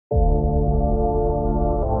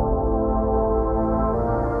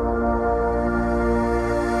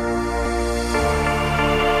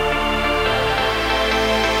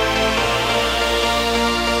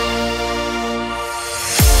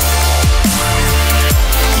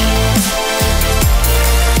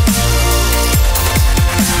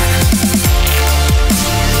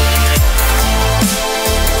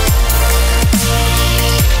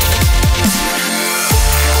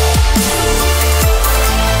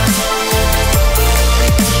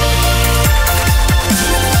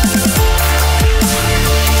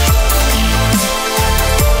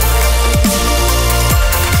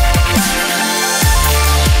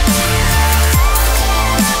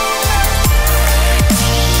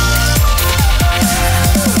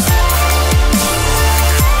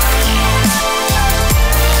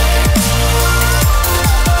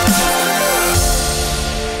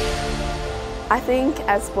think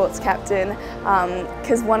as sports captain,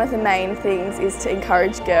 because one of the main things is to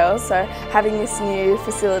encourage girls, so having this new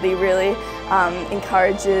facility really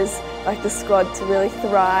encourages the squad to really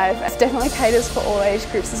thrive. It definitely caters for all age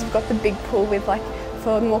groups, as we've got the big pool with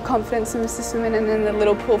for more confidence in the swimming, and then the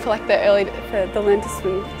little pool for the learn to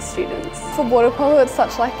swim students. For water polo, it's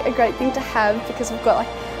such a great thing to have, because we've got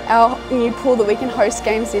our new pool that we can host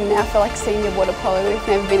games in now for senior water polo. We've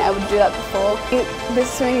never been able to do that before. I think the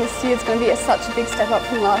swimming this year is going to be such a big step up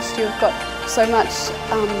from last year. We've got so much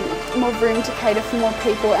more room to cater for more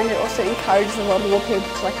people, and it also encourages a lot more people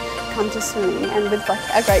to come to swimming, and with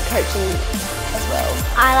a great coaching as well.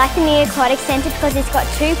 I like the new Aquatic Centre because it's got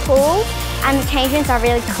 2 pools and the change rooms are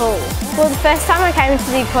really cool. Well, the first time I came into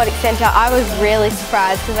the Aquatic Centre, I was really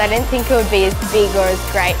surprised because I didn't think it would be as big or as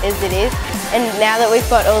great as it is. And now that we've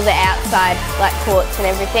got all the outside courts and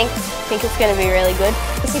everything, I think it's going to be really good.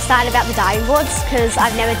 I'm excited about the diving boards because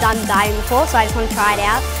I've never done diving before, so I just want to try it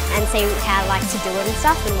out and see how to do it and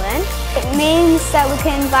stuff and learn. It means that we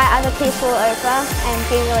can invite other people over and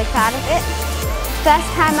be really proud of it. First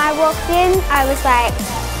time I walked in, I was like,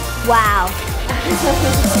 wow.